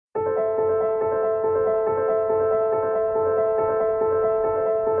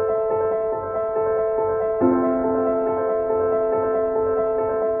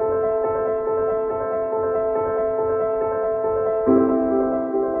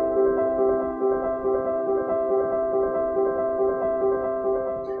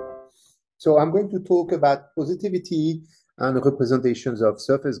So I'm going to talk about positivity and representations of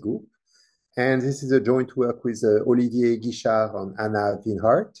surface group. And this is a joint work with Olivier Guichard and Anna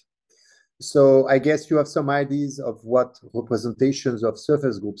Winhart. So I guess you have some ideas of what representations of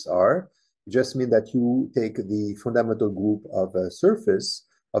surface groups are. It just mean that you take the fundamental group of a surface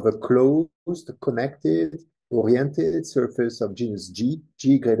of a closed, connected, oriented surface of genus G,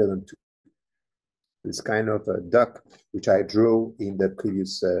 G greater than 2. This kind of a duck which I drew in the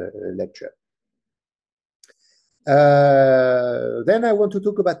previous lecture. Then I want to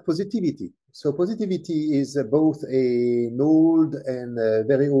talk about positivity. So positivity is both an old and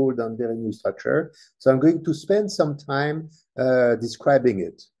very old and very new structure. So I'm going to spend some time describing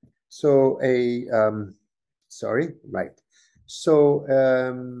it. So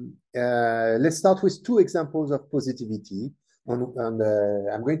let's start with two examples of positivity. I'm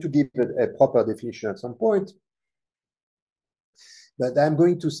going to give a proper definition at some point. But I'm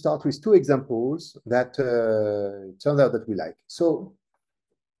going to start with two examples that turn out that we like. So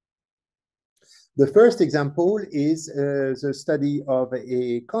the first example is the study of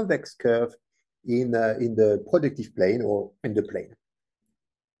a convex curve in the projective plane or in the plane.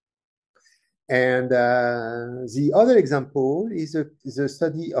 And the other example is a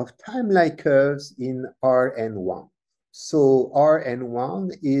study of time-like curves in Rn1. So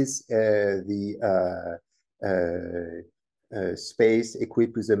Rn1 is the space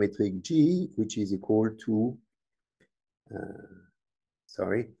equipisommetric G, which is equal to,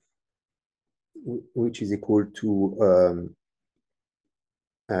 which is equal to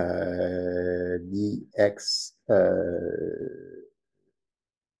dx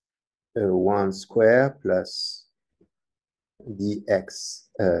 1 square plus dx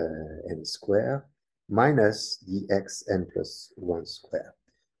n square minus dx n plus 1 square.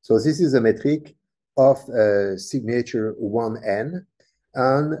 So this is a metric of signature 1n,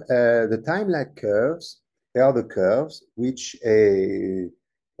 and the time-like curves, they are the curves which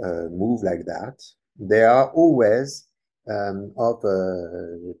move like that. They are always of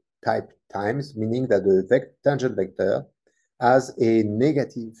type times, meaning that the tangent vector has a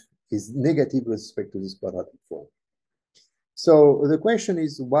negative, is negative with respect to this quadratic form. So the question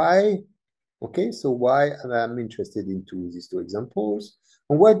is why? Okay, so why I'm interested into these two examples,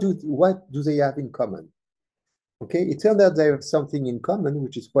 and what do they have in common? Okay, it turns out they have something in common,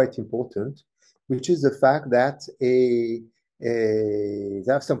 which is quite important, which is the fact that they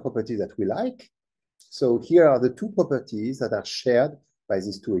have some properties that we like. So here are the two properties that are shared by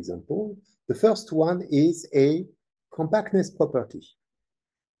these two examples. The first one is a compactness property.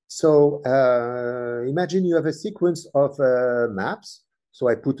 So imagine you have a sequence of maps. So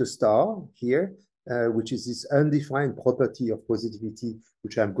I put a star here, which is this undefined property of positivity,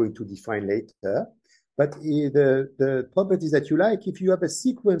 which I'm going to define later. But the properties that you like, if you have a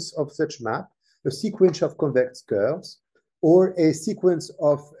sequence of such map, a sequence of convex curves, or a sequence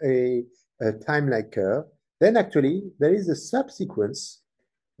of a time-like curve, then actually there is a subsequence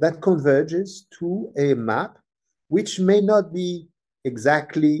that converges to a map which may not be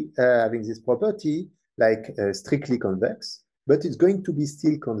exactly having this property like strictly convex, but it's going to be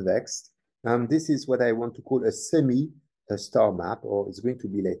still convex. This is what I want to call a semi-star map, or it's going to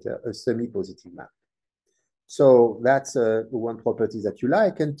be later a semi-positive map. So that's one property that you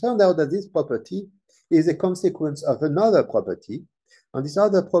like, and turned out that this property is a consequence of another property, and this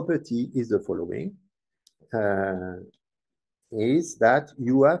other property is the following, is that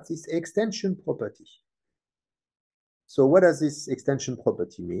you have this extension property. So what does this extension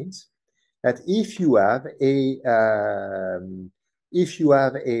property mean? That if you have a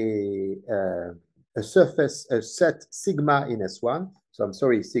surface, a set sigma in S1, so I'm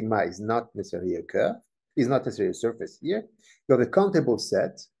sorry, sigma is not necessarily a curve, is not necessarily a surface here. You have a countable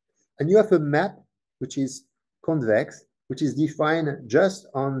set, and you have a map which is convex, which is defined just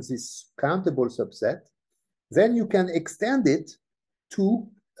on this countable subset. Then you can extend it to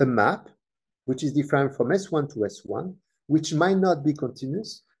a map which is defined from S1 to S1, which might not be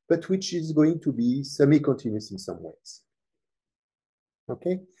continuous, but which is going to be semi-continuous in some ways.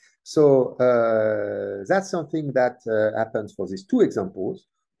 Okay, so that's something that happens for these two examples.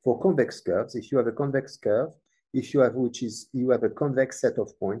 For convex curves, if you have a convex curve, if you have you have a convex set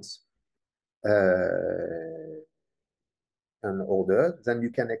of points and ordered, then you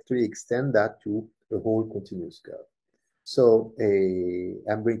can actually extend that to a whole continuous curve. So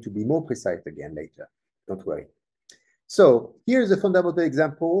I'm going to be more precise again later. Don't worry. So here's a fundamental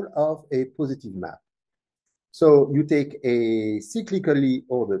example of a positive map. So you take a cyclically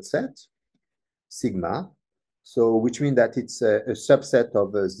ordered set, sigma, so which means that it's a subset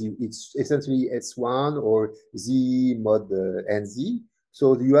of Z, it's essentially S1 or Z mod NZ,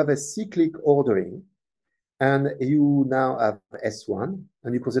 So you have a cyclic ordering, and you now have S1,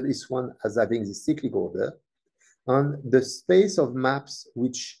 and you consider S1 as having the cyclic order. And the space of maps,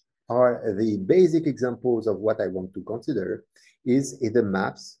 which are the basic examples of what I want to consider, is the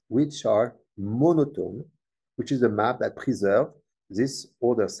maps which are monotone, which is a map that preserves this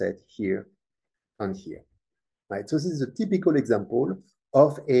order set here and here. Right? So this is a typical example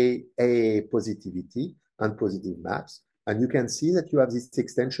of a positivity and positive maps. And you can see that you have this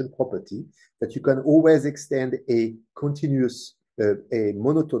extension property that you can always extend a continuous, a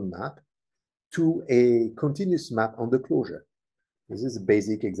monotone map to a continuous map on the closure. This is a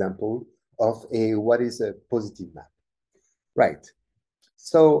basic example of what is a positive map. Right.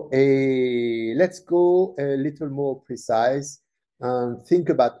 So let's go a little more precise and think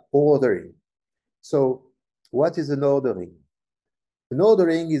about ordering. So what is an ordering? An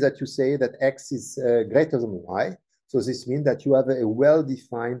ordering is that you say that X is greater than Y. So this means that you have a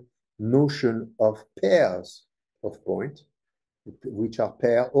well-defined notion of pairs of points, which are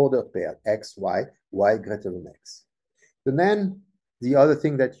ordered pair, X, Y, Y greater than X. And then the other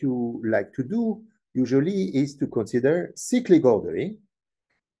thing that you like to do usually is to consider cyclic ordering.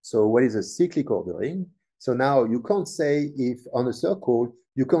 So what is a cyclic ordering? So now you can't say if on a circle,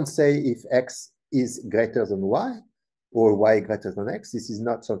 you can't say if X is greater than Y or Y greater than X. This is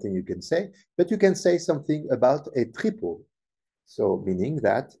not something you can say, but you can say something about a triple. So meaning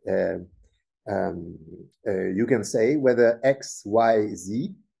that you can say whether X, Y,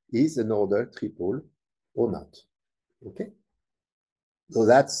 Z is an order triple or not. Okay. So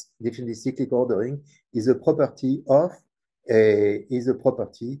that's definitely cyclic ordering is a property of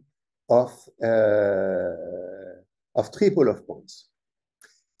triple of points.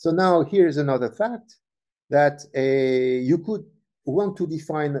 So now here's another fact that you could want to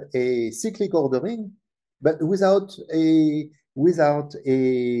define a cyclic ordering, but without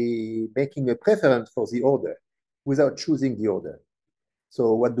making a preference for the order, without choosing the order.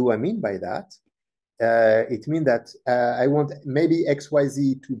 So what do I mean by that? It means that I want maybe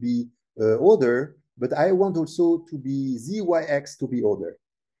XYZ to be order, but I want also to be ZYX to be order.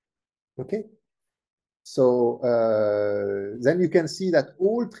 Okay? So then you can see that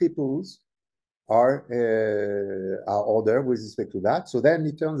all triples are order with respect to that. So then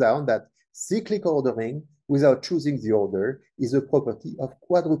it turns out that cyclic ordering without choosing the order is a property of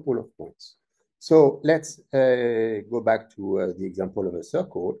quadruple of points. So let's go back to the example of a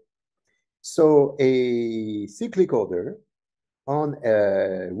circle. So a cyclic order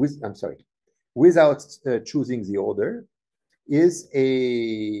without choosing the order is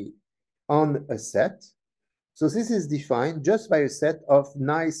on a set. So this is defined just by a set of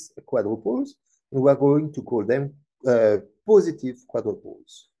nice quadruples, and we're going to call them positive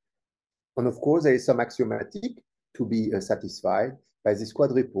quadruples. And of course, there is some axiomatic to be satisfied by this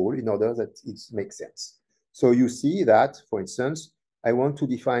quadruple in order that it makes sense. So you see that, for instance, I want to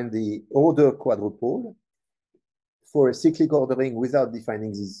define the order quadruple for a cyclic ordering without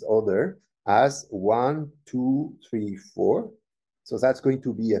defining this order as 1, 2, 3, 4. So that's going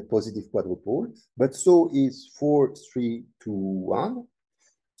to be a positive quadruple, but so is 4, 3, 2, 1.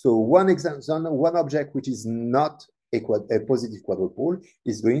 So one object which is not a positive quadruple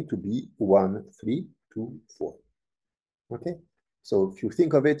is going to be 1, 3, 2, 4. Okay? So if you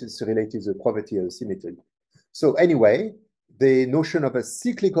think of it, it's related to the property of symmetry. So anyway, the notion of a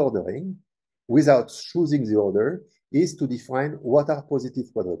cyclic ordering without choosing the order is to define what are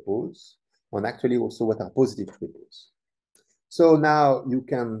positive quadruples and actually also what are positive triples. So now you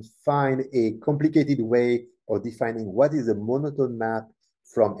can find a complicated way of defining what is a monotone map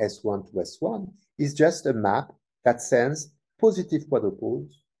from S1 to S1. It's just a map that sends positive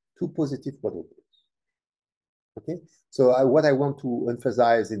quadruples to positive quadruples. Okay, so what I want to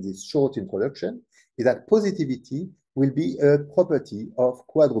emphasize in this short introduction is that positivity will be a property of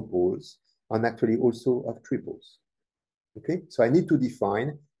quadruples and actually also of triples. Okay, so I need to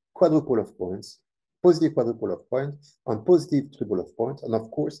define quadruple of points, positive quadruple of points, and positive triple of points. And of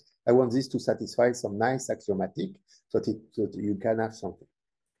course, I want this to satisfy some nice axiomatic so that you can have something.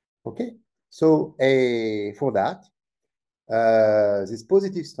 Okay, so for that, this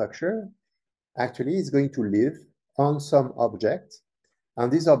positive structure actually is going to live on some objects,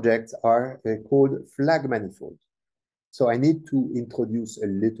 and these objects are called flag manifolds. So I need to introduce a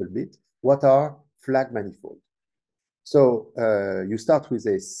little bit what are flag manifolds. So you start with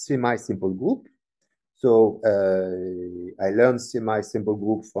a semi-simple group. So I learned semi-simple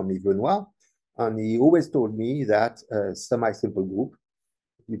group from Yves, and he always told me that semi-simple group,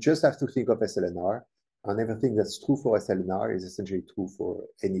 you just have to think of SLNR, and everything that's true for SLNR is essentially true for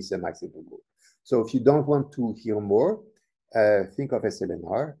any semi-simple group. So if you don't want to hear more, think of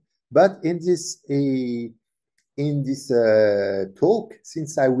SLNR. But in this talk,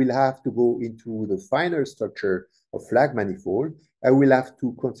 since I will have to go into the finer structure of flag manifold, I will have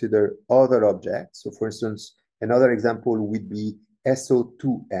to consider other objects. So for instance, another example would be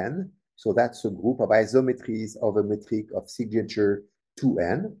SO2N. So that's a group of isometries of a metric of signature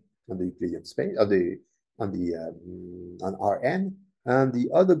 2N on the Euclidean space, on Rn. And the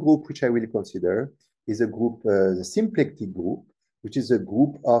other group which I will consider is a group, the symplectic group, which is a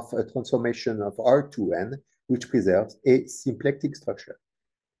group of a transformation of R2N, which preserves a symplectic structure,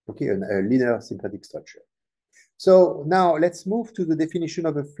 okay, a linear symplectic structure. So now let's move to the definition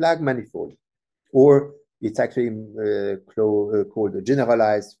of a flag manifold, or it's actually called a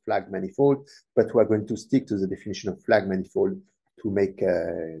generalized flag manifold, but we're going to stick to the definition of flag manifold to make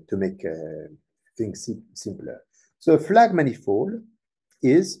things simpler. So a flag manifold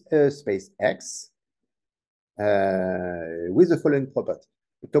is a space X with the following property,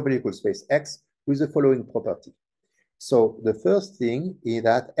 a topological space X with the following property. So the first thing is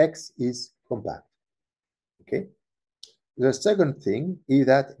that X is compact, okay? The second thing is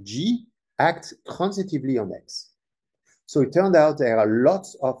that G acts transitively on X. So it turned out there are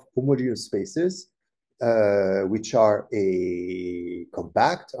lots of homogeneous spaces which are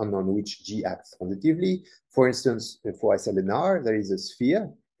compact and on which G acts transitively. For instance, for SLNR, there is a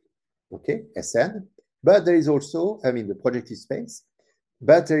sphere, okay, Sn, but there is also, I mean, the projective space,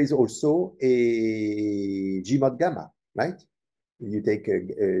 but there is also a G mod gamma, right? You take a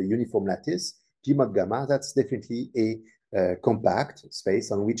uniform lattice, G mod gamma, that's definitely a compact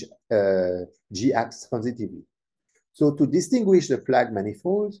space on which G acts transitively. So to distinguish the flag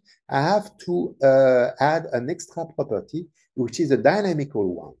manifolds, I have to add an extra property, which is a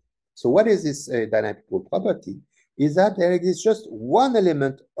dynamical one. So what is this dynamical property? Is that there exists just one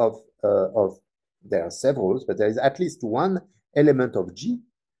element of there are several, but there is at least one element of G,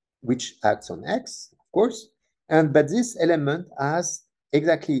 which acts on X, of course, but this element has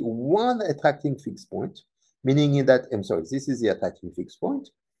exactly one attracting fixed point, meaning that, I'm sorry, this is the attracting fixed point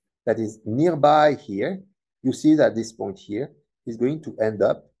that is nearby here. You see that this point here is going to end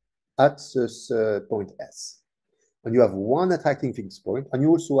up at this point S. And you have one attracting fixed point, and you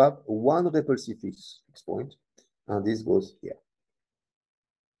also have one repulsive fixed point, and this goes here.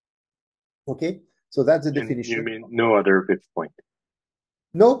 Okay, so that's the definition. You mean no other fixed point?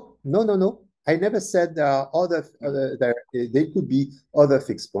 No. I never said there are there could be other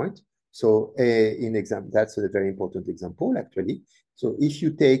fixed points. So in example, that's a very important example actually. So if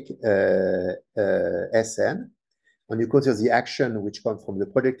you take Sn and you consider the action which comes from the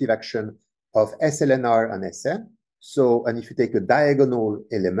projective action of SLNR and Sn, so and if you take a diagonal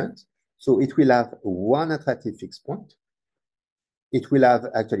element, so it will have one attractive fixed point. It will have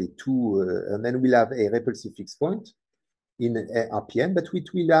actually two, and then we'll have a repulsive fixed point in RPN, but it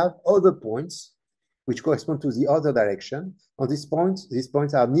will have other points which correspond to the other direction. On these points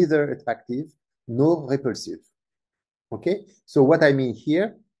are neither attractive nor repulsive. Okay, so what I mean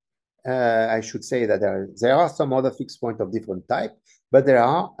here, I should say that there are some other fixed points of different type, but there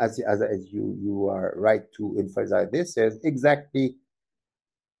are, as you are right to emphasize this, there's exactly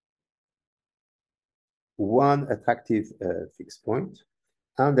one attractive fixed point,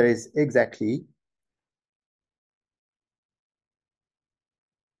 and there is exactly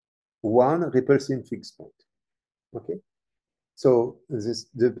one repulsive fixed point. Okay, so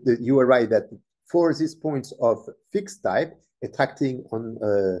you are right that for these points of fixed type attracting on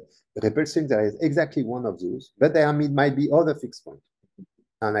repulsing, there is exactly one of those, but there might be other fixed points,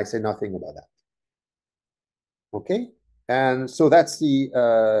 and I say nothing about that. Okay, and so that's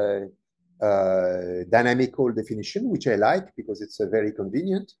the dynamical definition, which I like because it's very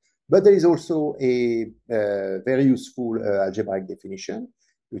convenient. But there is also a very useful algebraic definition,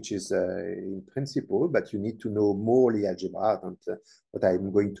 which is in principle, but you need to know more the algebra than what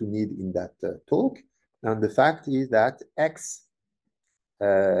I'm going to need in that talk. And the fact is that X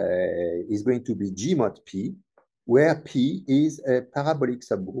is going to be G mod P, where P is a parabolic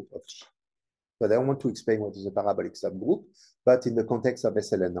subgroup of G. But I don't want to explain what is a parabolic subgroup, but in the context of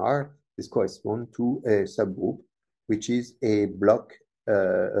SLNR, this corresponds to a subgroup, which is a block,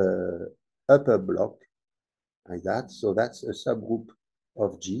 upper block, like that. So that's a subgroup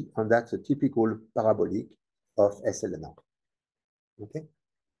of G, and that's a typical parabolic of SLNR. Okay.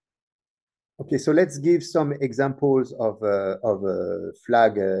 Okay, so let's give some examples of a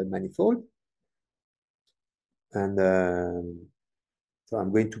flag manifold. And so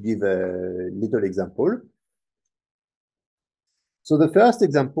I'm going to give a little example. So the first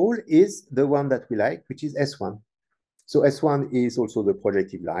example is the one that we like, which is S1. So S1 is also the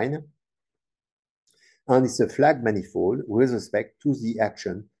projective line. and it's a flag manifold with respect to the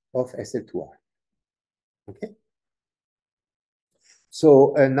action of SL2R. Okay.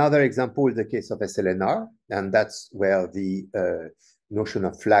 So another example is the case of SLNR, and that's where the notion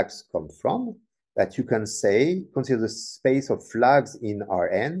of flags come from, that you can say, consider the space of flags in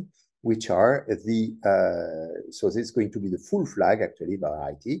Rn, which are the, so this is going to be the full flag actually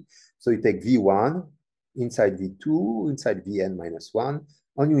by IT. So you take V1 inside V2, inside Vn minus 1,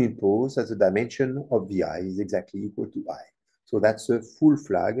 and you impose that the dimension of Vi is exactly equal to I. So that's a full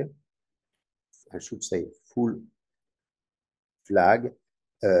flag, I should say full flag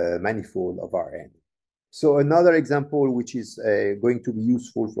manifold of Rn. So another example which is going to be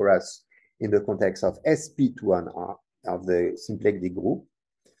useful for us in the context of sp2nr of the symplectic group.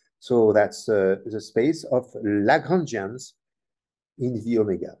 So that's the space of Lagrangians in V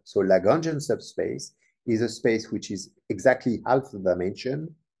omega. So Lagrangian subspace is a space which is exactly half the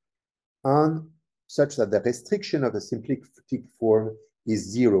dimension and such that the restriction of the symplectic form is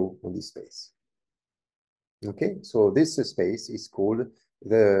 0 on this space. Okay, so this space is called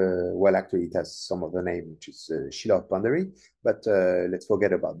the, well, actually it has some other name, which is Shillard boundary, but let's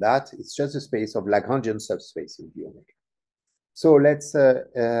forget about that. It's just a space of Lagrangian subspace in V omega. So let's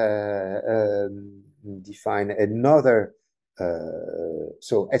define another,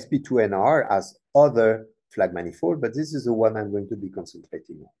 so sp2nr as other flag manifold, but this is the one I'm going to be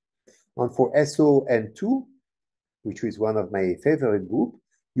concentrating on. And for SON2, which is one of my favorite group,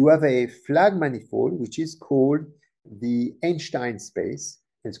 you have a flag manifold, which is called the Einstein space.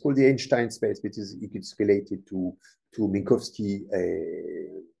 It's called the Einstein space because it's related to Minkowski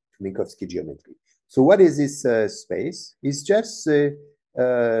geometry. So what is this space? It's just a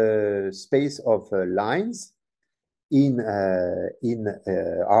space of lines in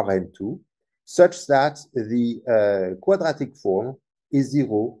Rn2, such that the quadratic form is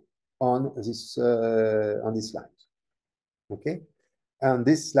 0 on this line. Okay, and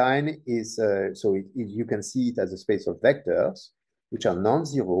this line is so you can see it as a space of vectors which are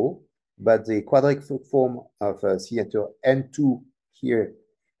non-zero, but the quadratic form of theater n2 here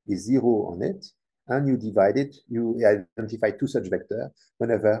is 0 on it, and you divide it, you identify two such vectors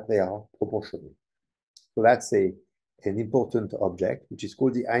whenever they are proportional. So that's an important object, which is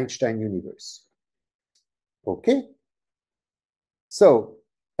called the Einstein universe. Okay, so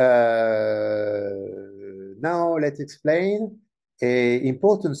now let's explain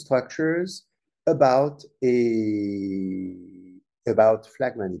important structures about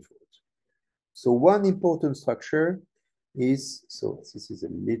flag manifolds. So one important structure is, so this is a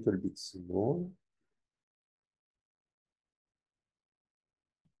little bit small.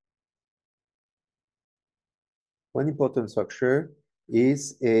 One important structure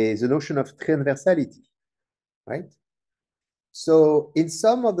is the notion of transversality, right? So in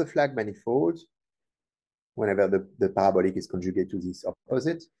some of the flag manifolds, whenever the parabolic is conjugate to this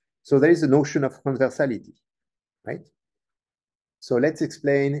opposite, so there is a notion of transversality, right? So let's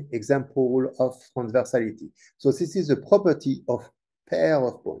explain example of transversality. So this is a property of pair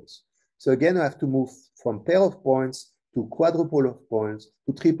of points. So again, I have to move from pair of points to quadruple of points,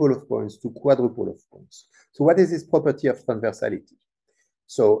 to triple of points, to quadruple of points. So what is this property of transversality?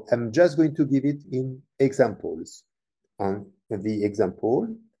 So I'm just going to give it in examples. And the example,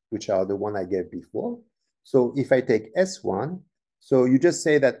 which are the one I gave before. So if I take S1, so you just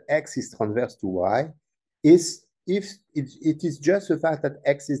say that X is transverse to Y, is if it is just the fact that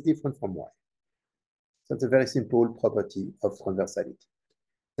X is different from Y. So that's a very simple property of transversality.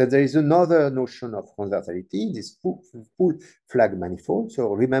 Then there is another notion of transversality, this full flag manifold.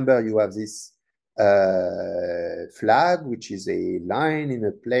 So remember, you have this flag, which is a line in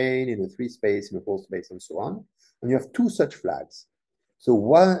a plane, in a 3 space, in a 4 space, and so on. And you have two such flags. So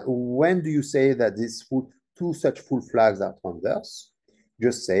when do you say that these two such full flags are transverse?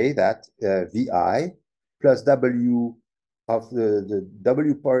 Just say that Vi plus W of the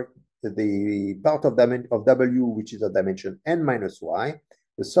W part, the part of W, which is a dimension n minus Y,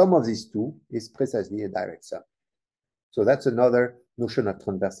 the sum of these two is precisely a direct sum. So that's another notion of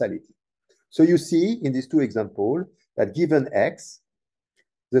transversality. So you see in these two examples that given X,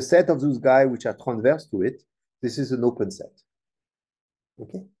 the set of those guys which are transverse to it, this is an open set.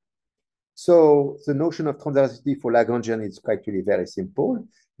 Okay. So the notion of transversality for Lagrangian is actually very simple.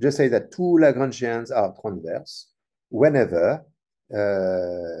 Just say that two Lagrangians are transverse whenever they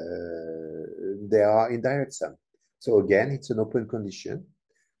are in direct sum. So again, it's an open condition.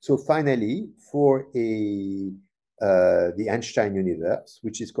 So finally, for the Einstein universe,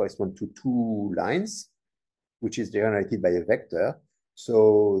 which is correspond to two lines, which is generated by a vector,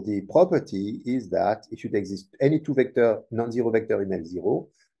 So the property is that it should exist any two vector non-zero vector in L0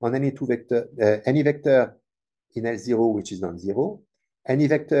 on any vector in L0 which is non-zero, any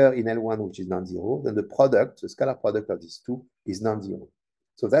vector in L1 which is non-zero, then the scalar product of these two is non-zero.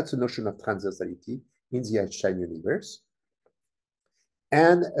 So that's the notion of transversality in the Einstein universe.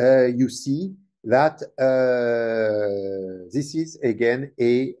 And you see that this is again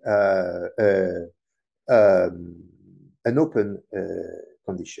an open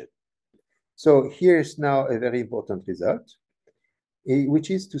condition. So here's now a very important result, which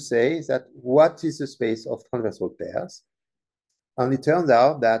is to say that what is the space of transversal pairs? And it turns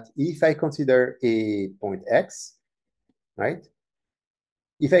out that if I consider a point X, right?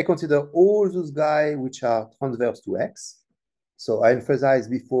 If I consider all those guys which are transverse to X, so I emphasized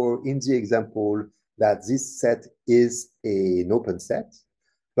before in the example that this set is an open set,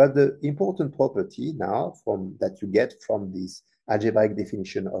 but the important property now that you get from this algebraic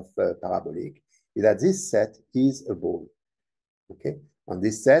definition of parabolic is that this set is a ball. Okay, and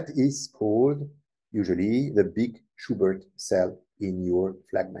this set is called usually the big Schubert cell in your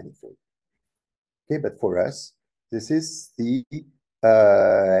flag manifold. Okay, but for us, this is the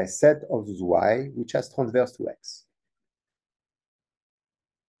set of those y which has transverse to X.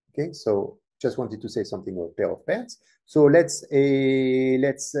 Okay, so just wanted to say something about pair of pairs. So let's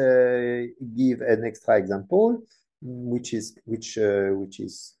give an extra example, which is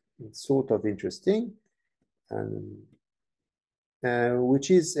sort of interesting, which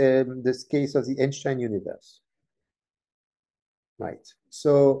is this case of the Einstein universe, right?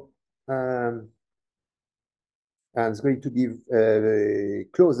 So and it's going to be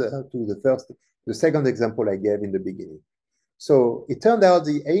closer to the second example I gave in the beginning. So it turned out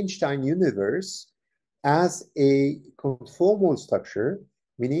the Einstein universe has a conformal structure,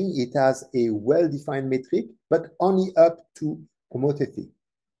 meaning it has a well-defined metric, but only up to homotopy.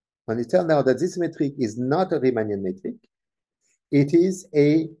 And it turned out that this metric is not a Riemannian metric. It is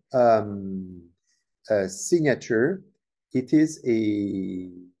a signature. It is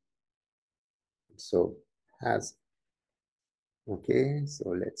okay, so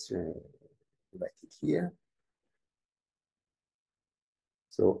let's write it here.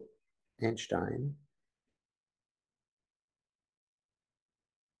 So Einstein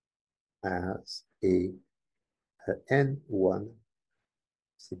has a N1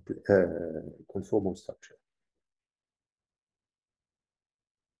 conformal structure.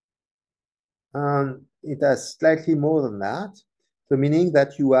 It has slightly more than that. So meaning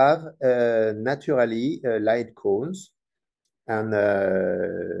that you have naturally light cones. And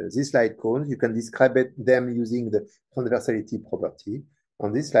these light cones, you can describe them using the transversality property.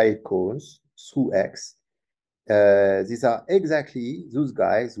 On these light cones through X, these are exactly those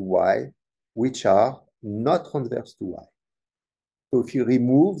guys, Y, which are not transverse to Y. So if you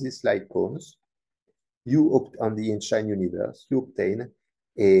remove these light cones, on the Einstein universe, you obtain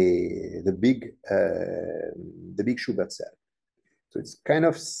the big Schubert cell. So it's kind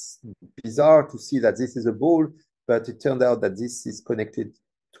of bizarre to see that this is a ball, but it turned out that this is connected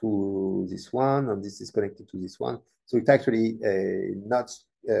to this one, and this is connected to this one. So it's actually not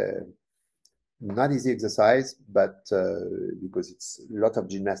easy exercise, but because it's a lot of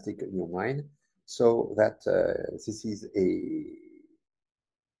gymnastic in your mind, so that this is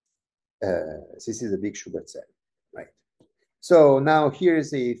a big Schubert cell, right? So now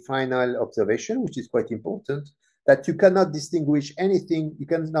here's a final observation, which is quite important, that you cannot distinguish anything, you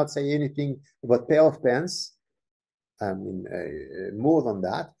cannot say anything about pair of pens, more than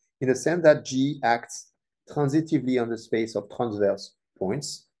that, in the sense that G acts transitively on the space of transverse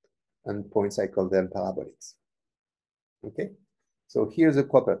points, and points I call them parabolics. Okay, so here's a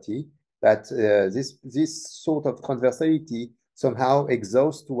property that this sort of transversality somehow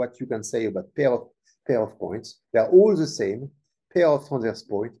exhausts to what you can say about pair of points. They are all the same. Pair of transverse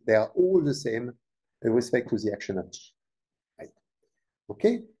points, they are all the same with respect to the action of G. Right.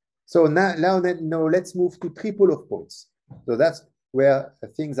 Okay, so now let's move to triple of points. So that's where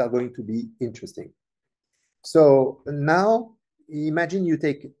things are going to be interesting. So now imagine you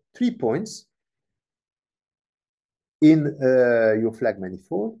take 3 points in your flag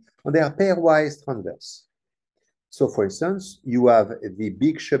manifold, and they are pairwise transverse. So for instance, you have the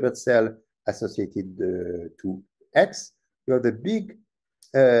big Schubert cell associated to X, you have the big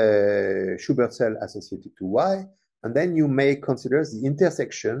Schubert cell associated to Y, and then you may consider the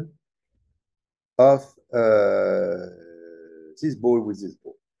intersection of this ball with this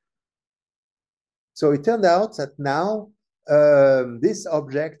ball. So it turned out that now this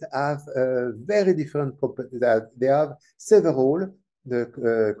object have very different properties. They have several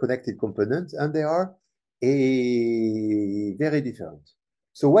connected components, and they are very different.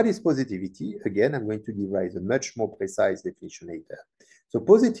 So what is positivity? Again, I'm going to derive a much more precise definition later. So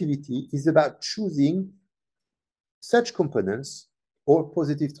positivity is about choosing such components or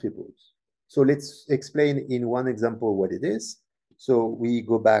positive triples. So let's explain in one example what it is. So we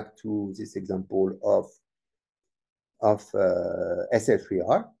go back to this example of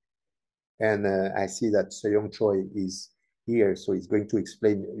SL3R. And I see that Soyoung Choi is here, so he's going to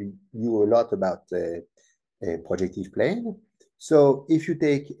explain you a lot about a projective plane. So if you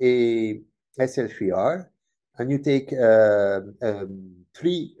take a SL3R and you take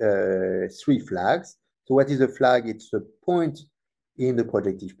three flags. So what is a flag? It's a point in the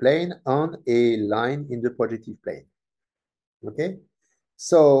projective plane on a line in the projective plane. Okay.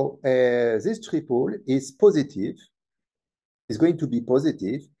 So this triple is positive, is going to be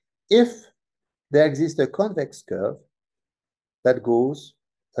positive if there exists a convex curve that goes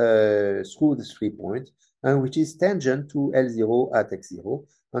through the 3 points and which is tangent to L0 at x0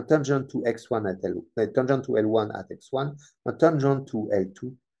 and tangent to x1 at L, tangent to L1 at x1 and tangent to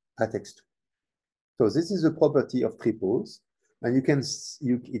L2 at x2. So this is a property of triples, and it's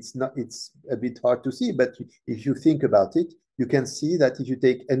a bit hard to see, but if you think about it, you can see that if you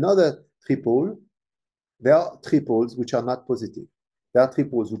take another triple, there are triples which are not positive. There are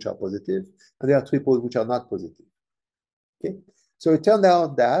triples which are positive, and there are triples which are not positive. Okay, so it turned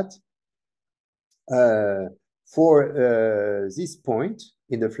out that for this point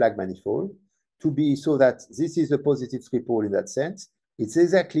in the flag manifold to be so that this is a positive triple in that sense, it's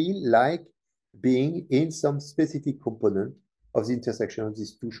exactly like being in some specific component of the intersection of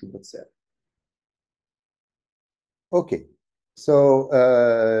these two Schubert cells. Okay, so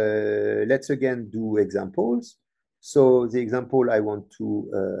let's again do examples. So the example I want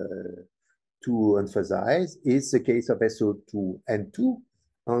to emphasize is the case of SO2N2.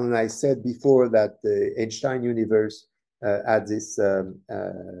 And I said before that the Einstein universe had this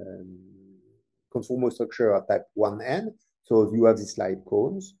conformal structure of type 1N. So you have these light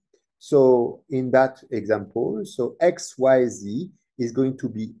cones. So in that example, so X, Y, Z is going to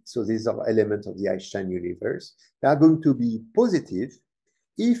be, so these are elements of the Einstein universe. They are going to be positive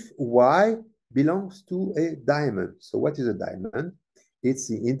if Y belongs to a diamond. So what is a diamond? It's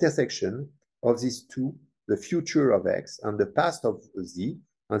the intersection of these two, the future of X and the past of Z,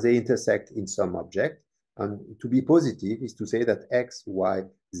 and they intersect in some object. And to be positive is to say that X, Y,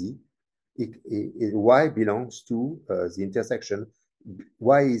 Z, Y belongs to the intersection.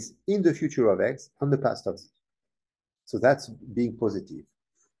 Y is in the future of X and the past of Z. So that's being positive.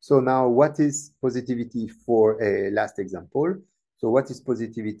 So now what is positivity for a last example? So what is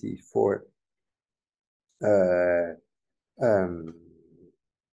positivity for in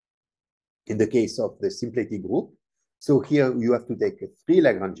the case of the symplectic group? So here you have to take 3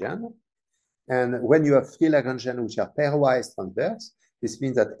 Lagrangian. And when you have 3 Lagrangian which are pairwise transverse, this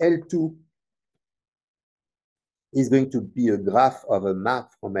means that L2 is going to be a graph of a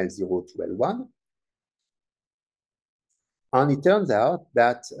map from L0 to L1. And it turns out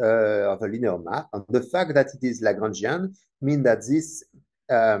that of a linear map, and the fact that it is Lagrangian means that this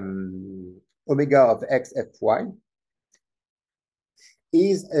omega of x fy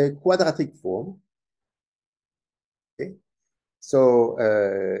is a quadratic form. Okay, so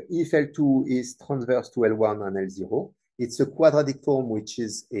if L2 is transverse to L1 and L0, it's a quadratic form which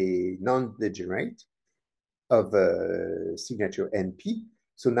is a non-degenerate of signature NP.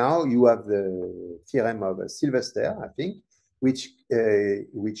 So now you have the theorem of Sylvester, I think, which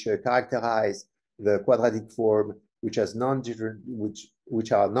characterize the quadratic form which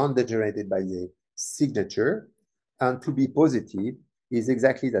are non-degenerated by the signature, and to be positive is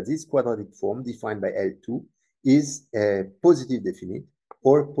exactly that this quadratic form defined by L2 is a positive definite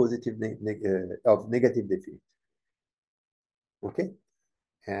or positive of negative definite. Okay,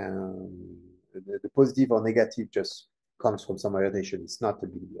 and the positive or negative just comes from some orientation. It's not a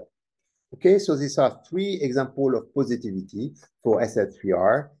big deal. Okay, so these are 3 examples of positivity for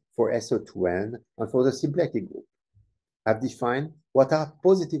SL3R, for SO2N, and for the symplectic group. I've defined what are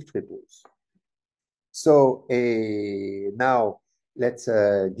positive triples. So now let's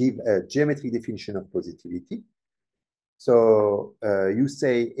give a geometric definition of positivity. So you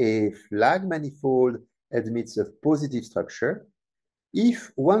say a flag manifold admits a positive structure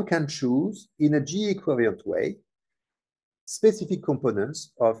if one can choose in a G-equivalent way specific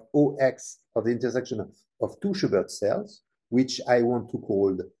components of OX of the intersection of 2 Schubert cells, which I want to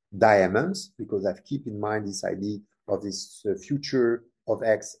call diamonds, because I keep in mind this idea of this future of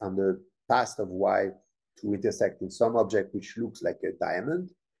X and the past of Y to intersect in some object which looks like a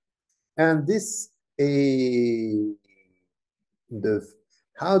diamond. And this, the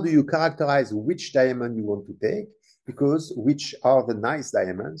how do you characterize which diamond you want to take? Because which are the nice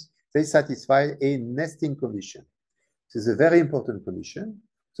diamonds? They satisfy a nesting condition. This is a very important condition.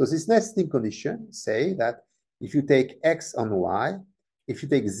 So this nesting condition say that if you take X and Y, if you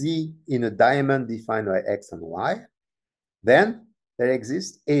take Z in a diamond defined by X and Y, then there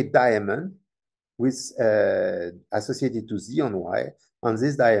exists a diamond with associated to Z and Y, and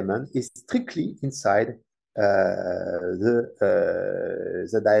this diamond is strictly inside the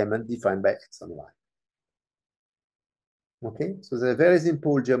diamond defined by X and Y. Okay, so the very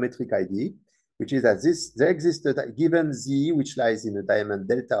simple geometric idea, which is that there exists a given Z which lies in a diamond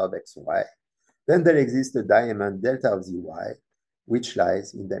delta of XY, then there exists a diamond delta of ZY which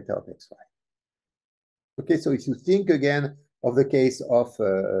lies in delta of XY. Okay, so if you think again of the case of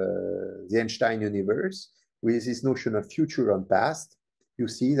the Einstein universe with this notion of future and past, you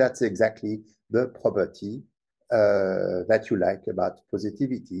see that's exactly the property that you like about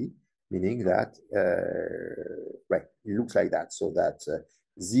positivity, meaning that, right, it looks like that. So that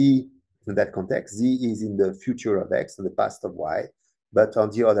Z, in that context, Z is in the future of X and the past of Y. But on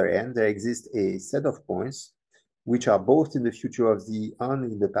the other end, there exists a set of points which are both in the future of Z and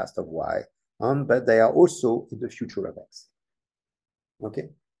in the past of Y, but they are also in the future of X.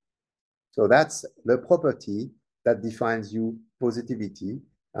 Okay? So that's the property that defines you positivity.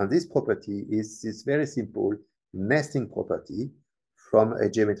 And this property is this very simple nesting property from a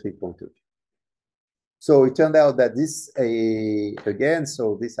geometric point of view. So it turned out that this, again,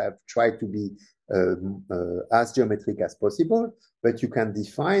 so this I've tried to be as geometric as possible, but you can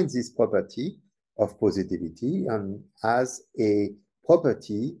define this property of positivity as a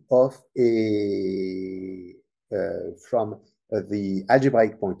property of from the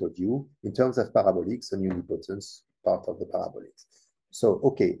algebraic point of view in terms of parabolics and unipotence part of the parabolics. So,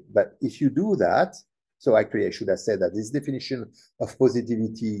 okay, but if you do that, so actually I should have said that this definition of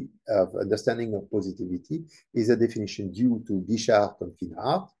positivity, of understanding of positivity, is a definition due to Guichard and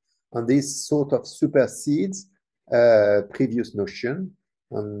Finhart, and this sort of supersedes previous notion.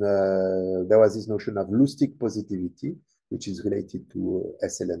 And there was this notion of Lustig positivity, which is related to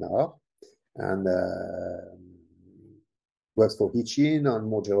SLNR, and works for Hitchin and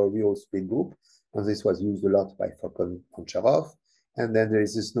more generally also spin group. And this was used a lot by Franc and Charov. And then there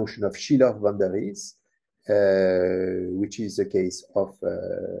is this notion of Schiller boundaries, which is the case of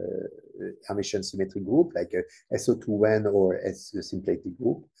Hermitian symmetric group, like a SO2N or S-symplectic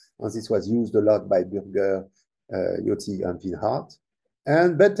group. And this was used a lot by Burger, Yotzi, and Finhart.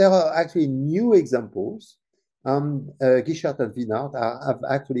 But there are actually new examples. Guichard and Finhart have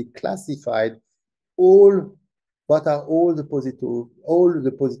actually classified all the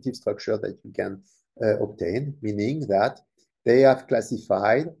positive structure that you can obtain, meaning that they have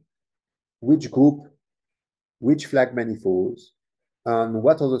classified which group, which flag manifolds, and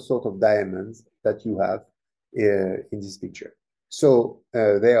what are the sort of diamonds that you have in this picture. So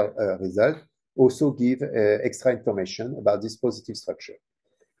their result also give extra information about this positive structure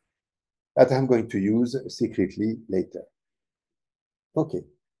that I'm going to use secretly later. Okay.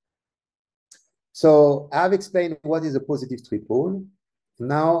 So I've explained what is a positive triple.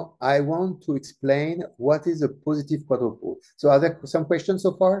 Now I want to explain what is a positive quadruple. So are there some questions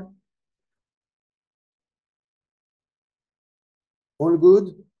so far? All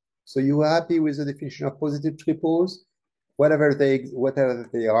good? So you are happy with the definition of positive triples, whatever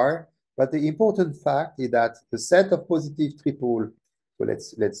they are. But the important fact is that the set of positive triple, so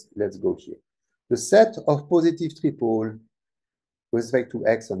let's go here. The set of positive triple with respect to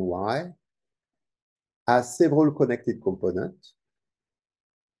X and Y has several connected components.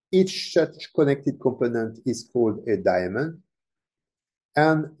 Each such connected component is called a diamond.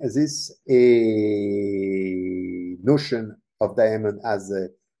 And this a notion of diamond as a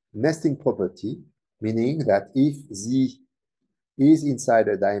nesting property, meaning that if Z is inside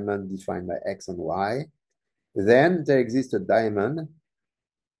a diamond defined by X and Y, then there exists a diamond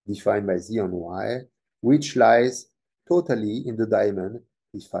defined by Z and Y, which lies totally in the diamond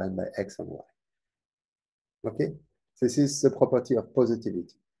defined by X and Y. Okay? This is the property of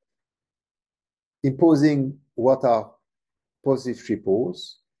positivity. Imposing what are positive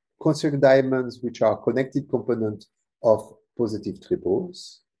triples, consider diamonds which are connected components of positive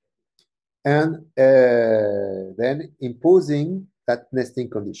triples, and then imposing that nesting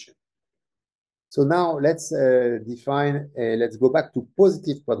condition. So now let's let's go back to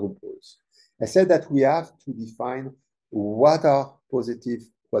positive quadruples. I said that we have to define what are positive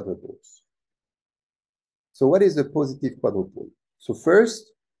quadruples. So what is a positive quadruple? So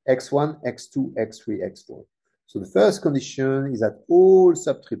first, x1, x2, x3, x4. So the first condition is that all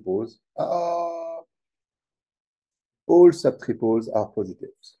subtriples all subtriples are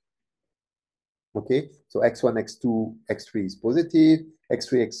positives. Okay, so x1, x2, x3 is positive,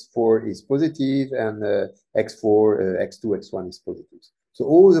 x3, x4 is positive, and x4, x2, x1 is positive. So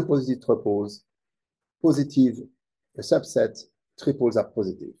all the positive triples, positive subset triples are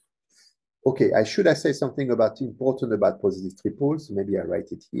positive. Okay, I should have said something important about positive triples. Maybe I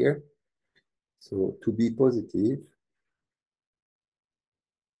write it here. So to be positive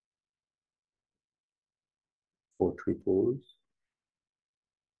for triples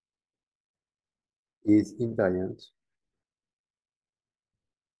is invariant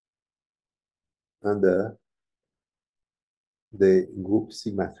under the group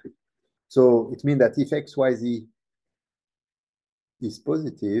sigma 3. So it means that if xyz is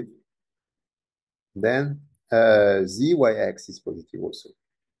positive, then zyx is positive also.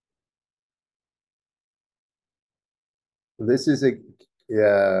 This is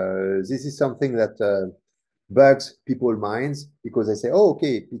something that bugs people's minds because they say, oh,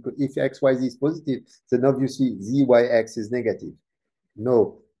 okay, because if xyz is positive, then obviously zyx is negative.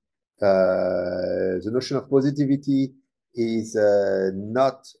 No, the notion of positivity is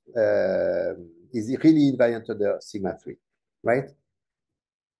not is really invariant under sigma 3, right?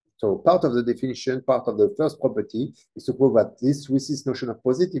 So part of the definition, part of the first property is to prove that with this notion of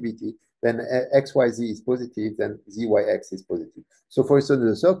positivity, then xyz is positive, then zyx is positive. So for instance, in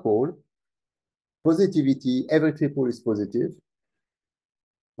the circle, positivity, every triple is positive,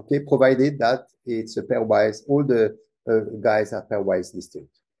 okay, provided that it's a pairwise, all the guys are pairwise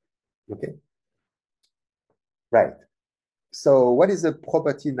distinct, okay? Right. So what is the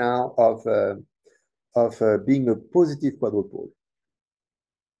property now of being a positive quadrupole?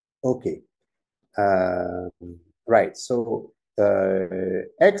 Okay. Right. So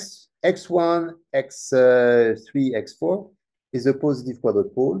x1, x3, x4 is a positive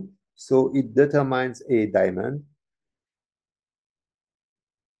quadrupole. So it determines a diamond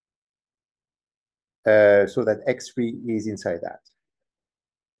so that x3 is inside that.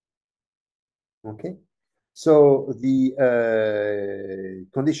 Okay. So the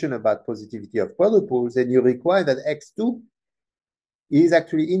condition about positivity of quadrupoles, then you require that x2 is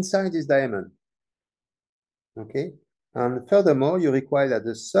actually inside this diamond. Okay. And furthermore, you require that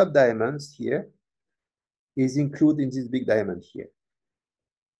the sub-diamonds here is included in this big diamond here.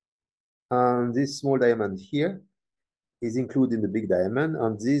 And this small diamond here is included in the big diamond.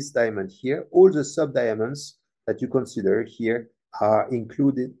 And this diamond here, all the sub-diamonds that you consider here are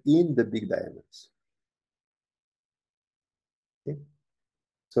included in the big diamonds. Okay.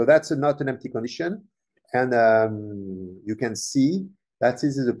 So that's not an empty condition. And you can see that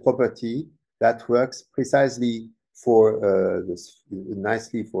this is a property that works precisely for this,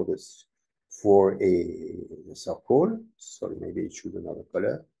 nicely for this, for a circle. Sorry, maybe it should another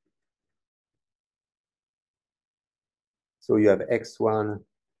color. So you have x1,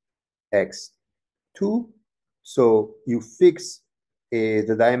 x2. So you fix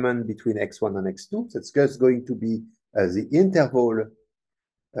the diamond between x1 and x2. So it's just going to be the interval,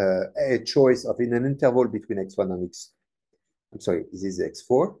 a choice of in an interval between x1 and x. I'm sorry, this is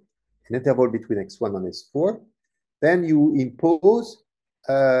x4, an interval between x1 and x4. Then you impose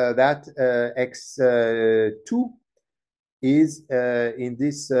that x2 is in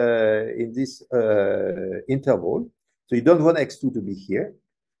this interval. So you don't want x2 to be here.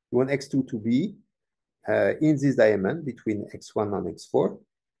 You want x2 to be in this diamond between x1 and x4.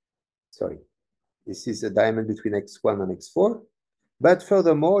 Sorry, this is a diamond between x1 and x4. But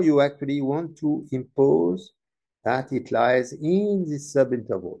furthermore, you actually want to impose that it lies in this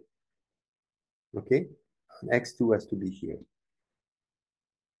subinterval. Okay, and x2 has to be here.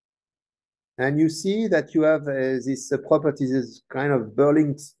 And you see that you have these properties, this kind of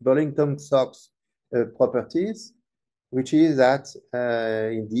Burlington Socks properties, which is that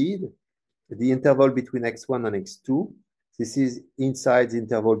indeed the interval between x1 and x2, this is inside the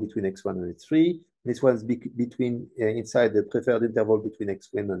interval between x1 and x3. This one's between inside the preferred interval between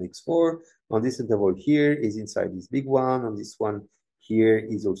x1 and x4. And this interval here is inside this big one, and this one here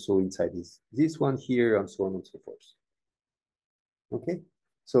is also inside this one here, and so on and so forth. Okay,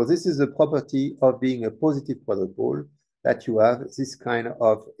 so this is the property of being a positive quadrupole, that you have this kind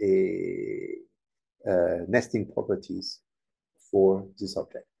of a nesting properties for this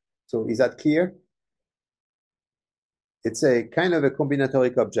object. So is that clear? It's a kind of a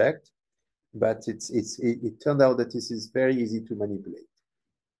combinatoric object, but it turned out that this is very easy to manipulate.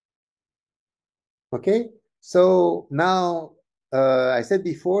 Okay, so now I said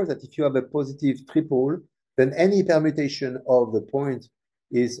before that if you have a positive triple, then any permutation of the point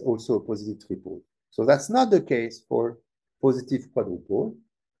is also a positive triple. So that's not the case for positive quadruple.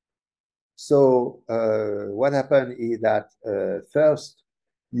 So what happened is that first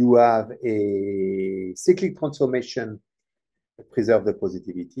you have a cyclic transformation preserve the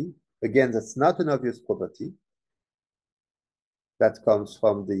positivity. Again, that's not an obvious property. That comes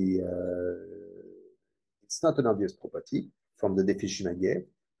from it's not an obvious property from the definition I gave,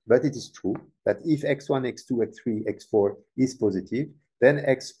 but it is true that if x1, x2, x3, x4 is positive, then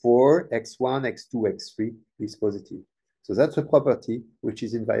x4, x1, x2, x3 is positive. So that's a property which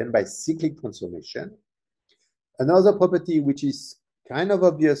is invariant by cyclic transformation. Another property which is kind of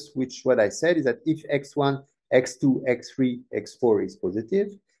obvious, which what I said is that if x1, x2, x3, x4 is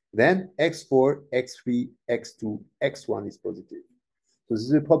positive, then x4, x3, x2, x1 is positive. So this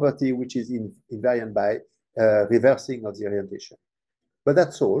is a property which is invariant by reversing of the orientation. But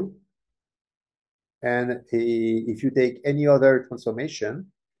that's all. And if you take any other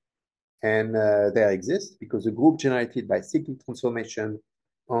transformation, and there exists, because the group generated by cyclic transformation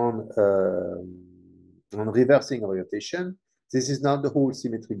on reversing orientation, this is not the whole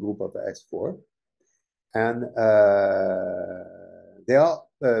symmetry group of S4. And there are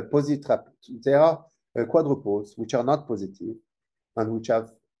quadrupoles which are not positive and which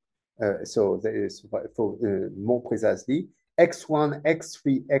have, so there is, for more precisely, x1,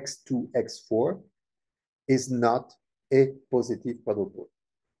 x3, x2, x4 is not a positive quadrupole.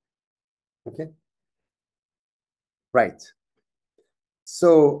 Okay? Right.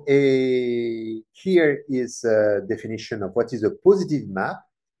 So here is a definition of what is a positive map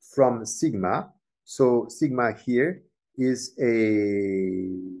from sigma. So sigma here is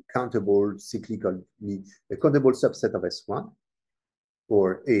a countable cyclical, a countable subset of S1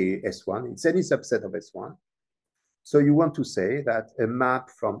 or a S1. It's any subset of S1. So you want to say that a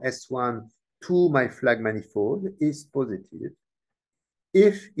map from S1 to my flag manifold is positive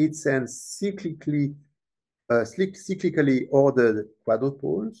if it sends cyclically ordered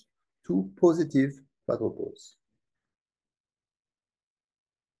quadrupoles to positive quadrupoles.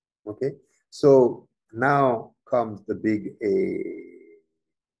 Okay, so now comes the big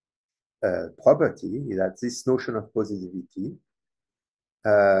property that this notion of positivity.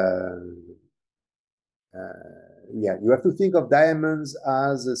 Yeah, you have to think of diamonds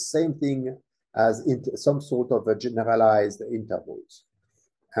as the same thing as some sort of a generalized intervals.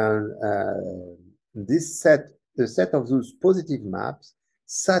 And this set, the set of those positive maps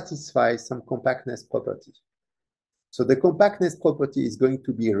satisfies some compactness property. So the compactness property is going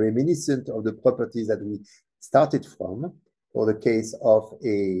to be reminiscent of the properties that we started from for the case of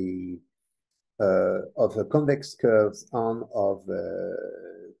a convex curves and of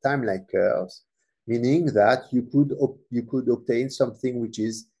time-like curves, meaning that you could obtain something which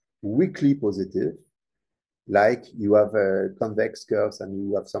is weakly positive, like you have convex curves and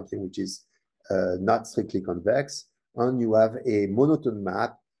you have something which is not strictly convex, and you have a monotone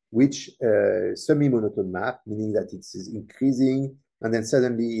map, which semi-monotone map, meaning that it is increasing, and then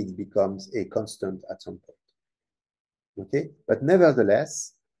suddenly it becomes a constant at some point. Okay, but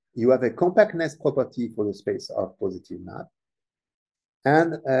nevertheless, you have a compactness property for the space of positive map,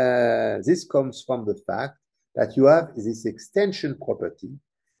 and this comes from the fact that you have this extension property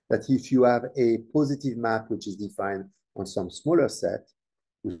that if you have a positive map which is defined on some smaller set,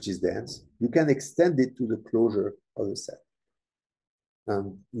 which is dense, you can extend it to the closure of the set.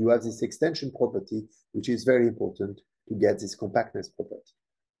 And you have this extension property, which is very important to get this compactness property.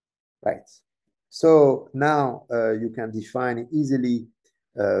 Right. So now you can define easily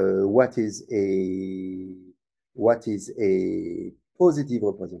what is a positive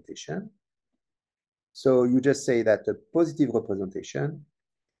representation. So you just say that a positive representation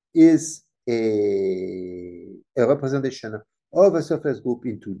is a representation of a surface group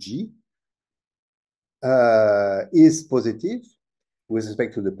into G is positive with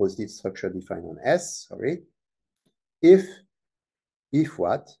respect to the positive structure defined on S, sorry, if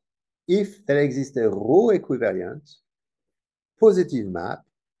what? If there exists a row equivalent positive map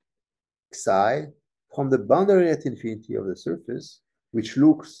psi from the boundary at infinity of the surface, which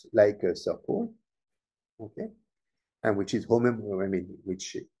looks like a circle, okay, and which is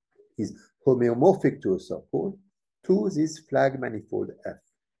homeomorphic to a circle, to this flag manifold F.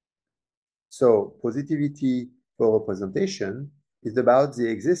 So positivity for representation is about the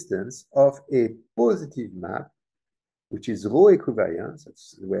existence of a positive map, which is row equivalence,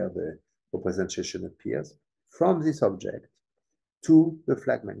 that's where the representation appears, from this object to the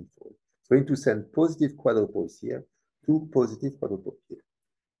flag manifold. It's going to send positive quadrupoles here to positive quadrupoles here.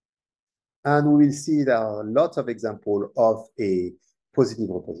 And we will see there are lots of examples of a positive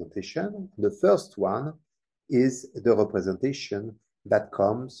representation. The first one is the representation that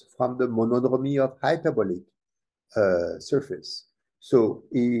comes from the monodromy of hyperbolic surface. So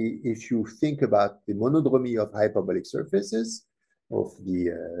if you think about the monodromy of hyperbolic surfaces, of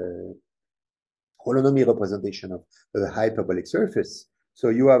the holonomy representation of a hyperbolic surface, so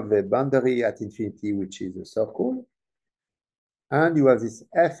you have the boundary at infinity, which is a circle, and you have this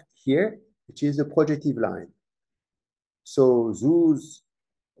F here, which is a projective line. So those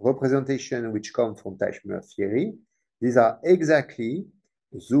representations which come from Teichmüller theory, these are exactly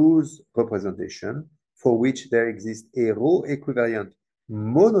those representations for which there exists a row equivalent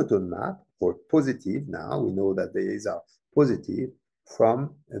monotone map, or positive. Now we know that these are positive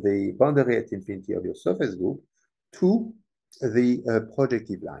from the boundary at infinity of your surface group to the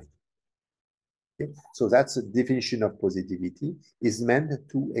projective line. Okay? So that's the definition of positivity, is meant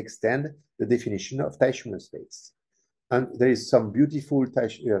to extend the definition of Teichmüller space. And there is some beautiful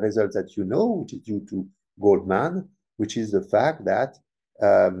results that you know, which is due to Goldman, which is the fact that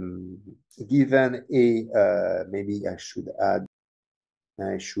given a, maybe I should add,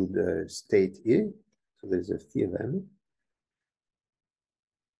 I should state here, so there's a theorem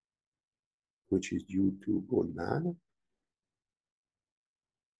which is due to Goldman,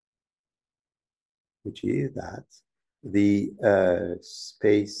 which is that the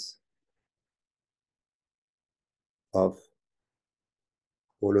space of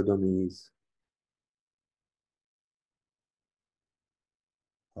holonomies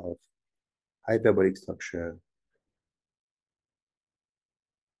of hyperbolic structure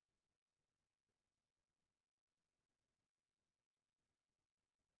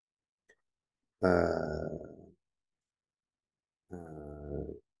uh,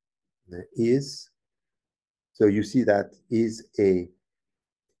 is, so you see that is a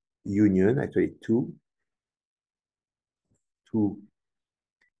union, actually two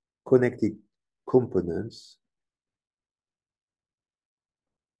connected components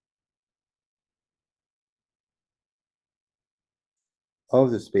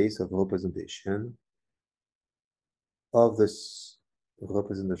of the space of representation of this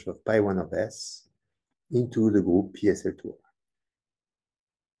representation of pi1 of S into the group PSL2.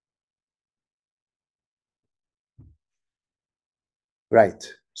 Right.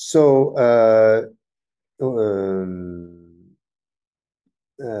 So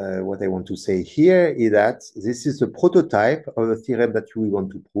what I want to say here is that this is the prototype of the theorem that we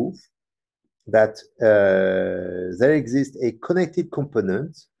want to prove, that there exists a connected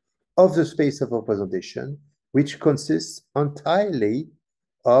component of the space of representation which consists entirely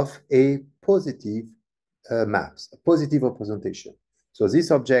of a positive maps, a positive representation. So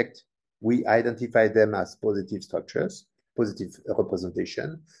this object, we identify them as positive structures, positive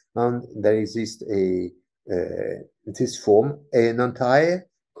representation, and there exists this form, an entire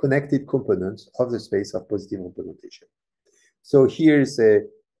connected component of the space of positive representation. So here's a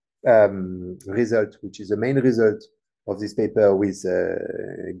result, which is the main result of this paper with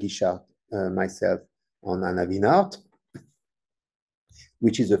Guichard, myself, and Anna Winart,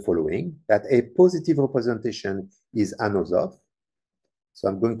 which is the following, that a positive representation is Anosov. So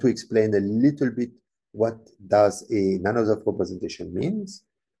I'm going to explain a little bit what does a Anosov representation means.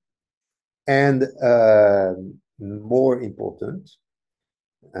 And more important,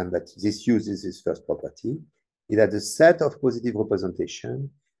 and that this uses this first property, is that the set of positive representation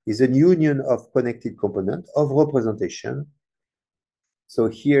is a union of connected component of representation. So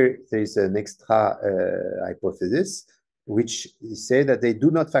here there is an extra hypothesis, which say that they do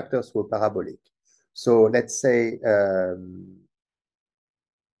not factor through a parabolic. So let's say,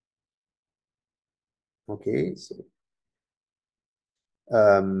 okay, so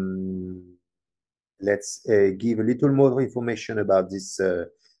let's give a little more information about this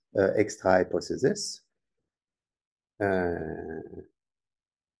extra hypothesis.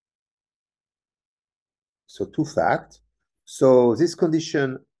 So two facts. So this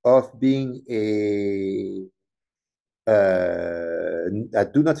condition of being a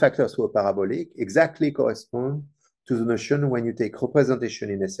that do not factor through a parabolic exactly correspond to the notion when you take representation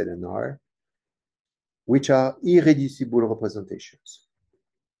in SLNR, which are irreducible representations.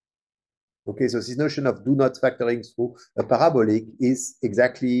 Okay, so this notion of do not factoring through a parabolic is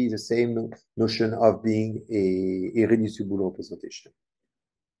exactly the same notion of being a irreducible representation.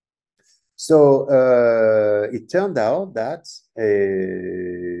 So it turned out that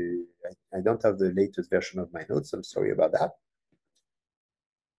I don't have the latest version of my notes. I'm sorry about that.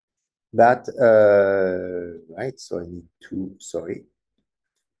 But right, so I need to, sorry.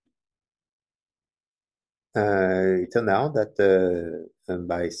 It turned out that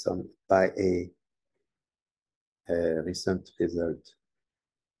by a recent result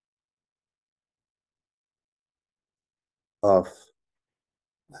of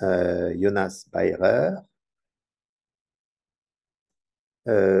Jonas Bayer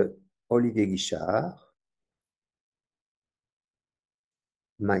Olivier Guichard,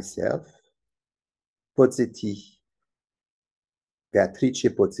 myself, Pozzetti, Beatrice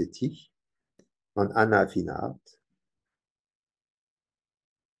Pozzetti, and Anna Finard.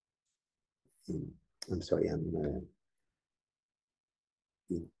 I'm sorry, I'm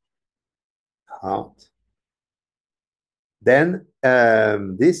in heart. Then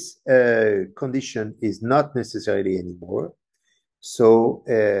this condition is not necessarily anymore. So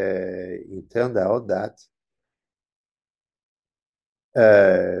it turned out that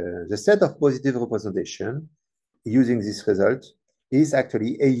the set of positive representation using this result is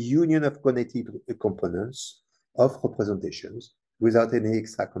actually a union of connected components of representations without any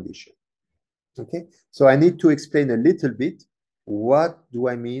extra condition. Okay, so I need to explain a little bit what do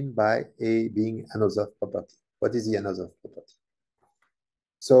I mean by a being Anosov property. What is the Anosov property?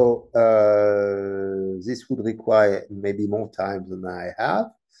 So this would require maybe more time than I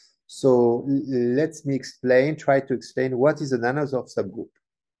have. So let me try to explain what is an Anosov subgroup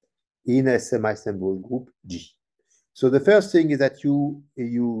in a semi-assembled group G. So the first thing is that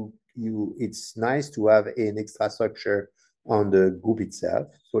it's nice to have an extra structure on the group itself.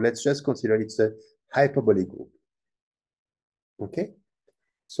 So let's just consider it's a hyperbolic group. Okay.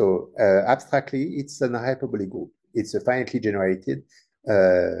 So abstractly, it's a hyperbolic group. It's a finitely generated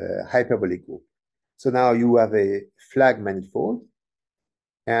hyperbolic group. So now you have a flag manifold,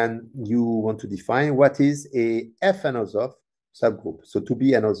 and you want to define what is a F Anosov subgroup. So to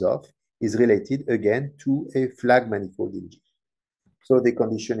be Anosov is related again to a flag manifold in G. So the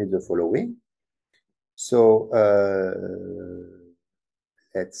condition is the following. So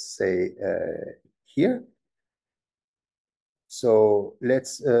let's say here. So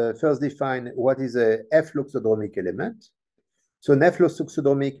let's first define what is a F-loxodromic element. So an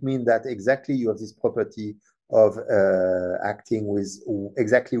F-loxodromic means that exactly you have this property of acting with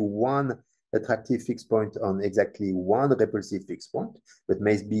exactly one attractive fixed point on exactly one repulsive fixed point, but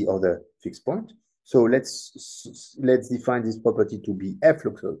may be other fixed point. So let's define this property to be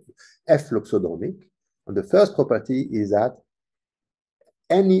F-loxodromic. And the first property is that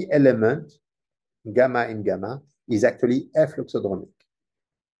any element gamma in gamma is actually F-loxodromic.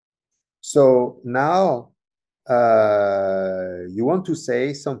 So now you want to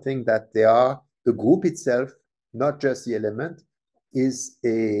say something that the group itself, not just the element, is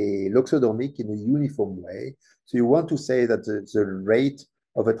a loxodromic in a uniform way. So you want to say that the rate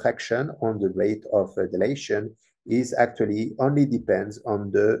of attraction on the rate of dilation is actually only depends on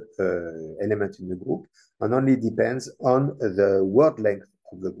the element in the group and only depends on the word length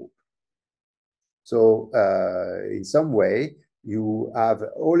of the group. So in some way, you have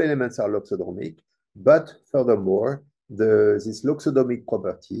all elements are loxodromic, but furthermore, this loxodromic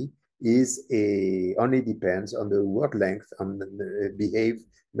property only depends on the word length and behave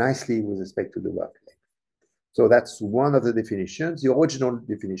nicely with respect to the word length. So that's one of the definitions. The original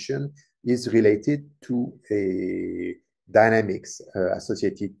definition is related to a dynamics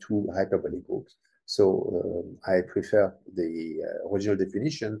associated to hyperbolic groups. So I prefer the original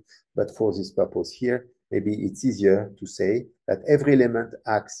definition, but for this purpose here, maybe it's easier to say that every element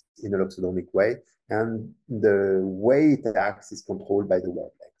acts in a loxodromic way, and the way it acts is controlled by the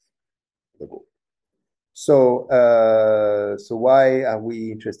word length of the group. So, so why are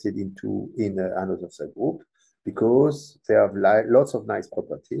we interested in another subgroup? Because they have lots of nice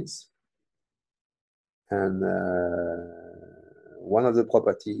properties. And one of the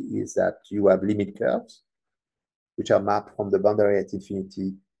properties is that you have limit curves, which are mapped from the boundary at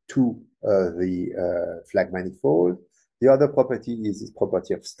infinity to the flag manifold. The other property is this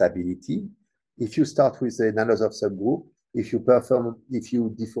property of stability. If you start with an Anosov subgroup, if you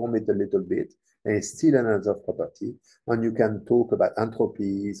deform it a little bit, and it's still an Anosov property, and you can talk about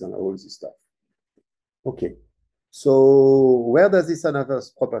entropies and all this stuff. Okay, so where does this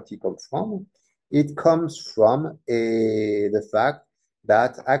Anosov property come from? It comes from the fact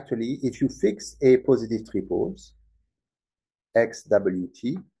that actually, if you fix a positive triples,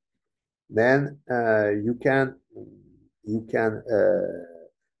 XWT, then you can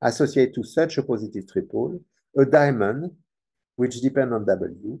associate to such a positive triple a diamond which depends on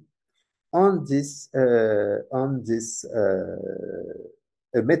W on this a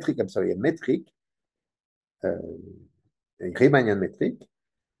metric a Riemannian metric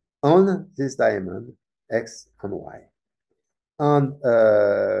on this diamond X and Y. And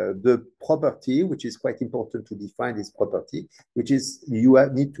the property, which is quite important to define this property, which is you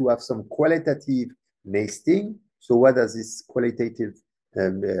need to have some qualitative nesting. So what does this qualitative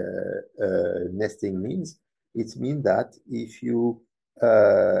nesting means? It means that if you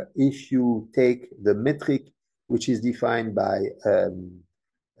take the metric which is defined by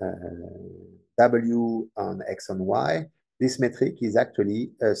W on X on Y, this metric is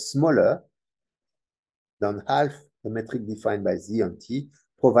actually smaller than half the metric defined by Z on T,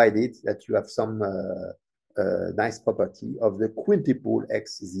 provided that you have some nice property of the quintuple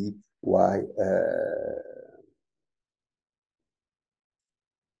X, Z, Y,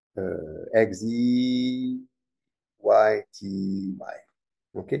 X, Z, Y, T, Y.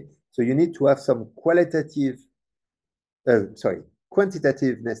 Okay, so you need to have some quantitative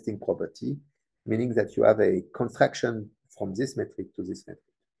nesting property, meaning that you have a contraction from this metric to this metric.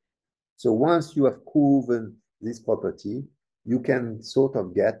 So once you have proven this property, you can sort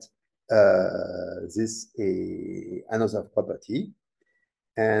of get another property.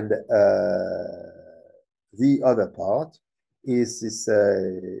 And the other part is this,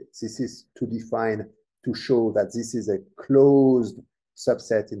 this is to define, to show that this is a closed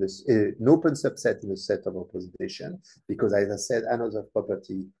subset in this, an open subset in a set of representation, because as I said, another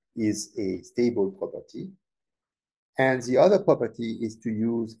property is a stable property. And the other property is to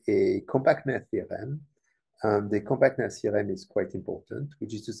use a compactness theorem. The compactness theorem is quite important,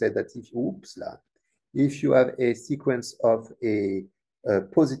 which is to say that if you have a sequence of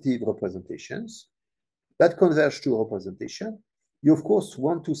positive representations that converge to representation, you of course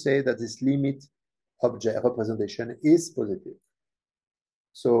want to say that this limit object representation is positive.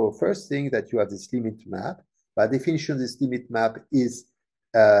 So first thing that you have this limit map. By definition, this limit map is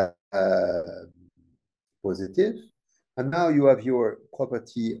positive. And now you have your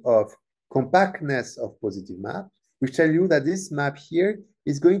property of compactness of positive map, which tell you that this map here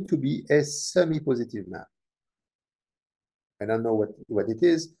is going to be a semi-positive map. I don't know what it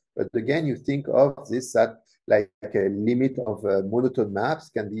is, but again, you think of this that like a limit of monotone maps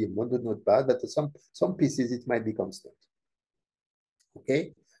can be a monotone path, but some pieces it might be constant.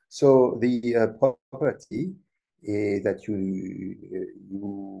 Okay, so the property that you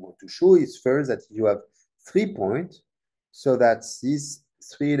want to show is first that you have 3 points, so that these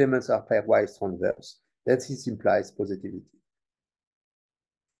 3 elements are pairwise transverse. That this implies positivity.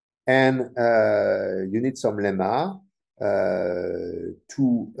 And you need some lemma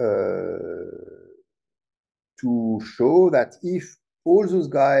to show that if all those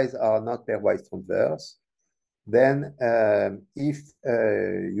guys are not pairwise transverse, then if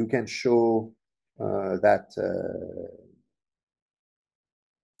you can show that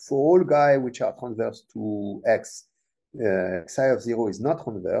for all guys which are transverse to X, psi of 0 is not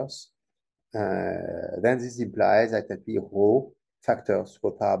transverse, then this implies that at rho factors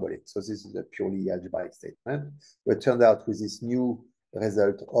were parabolic. So this is a purely algebraic statement. But it turned out with this new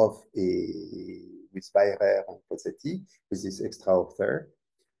result of with Bayer and Pozzetti, with this extra author,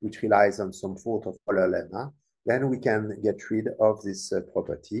 which relies on some sort of polar lemma, then we can get rid of this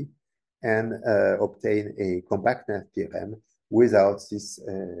property and obtain a compactness theorem without this,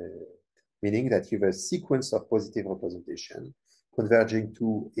 meaning that you have a sequence of positive representation converging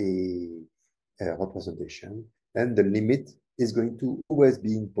to a representation, and the limit is going to always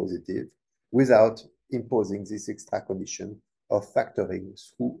be in positive without imposing this extra condition of factoring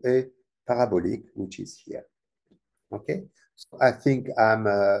through a parabolic, which is here. Okay, so I think I'm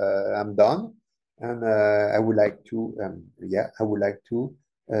done, and I would like to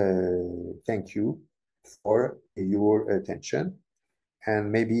thank you for your attention,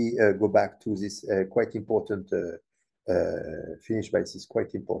 and maybe go back to this quite important finish by this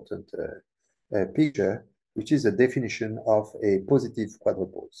quite important picture, which is a definition of a positive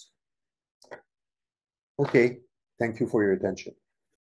quadrupole. Okay, thank you for your attention.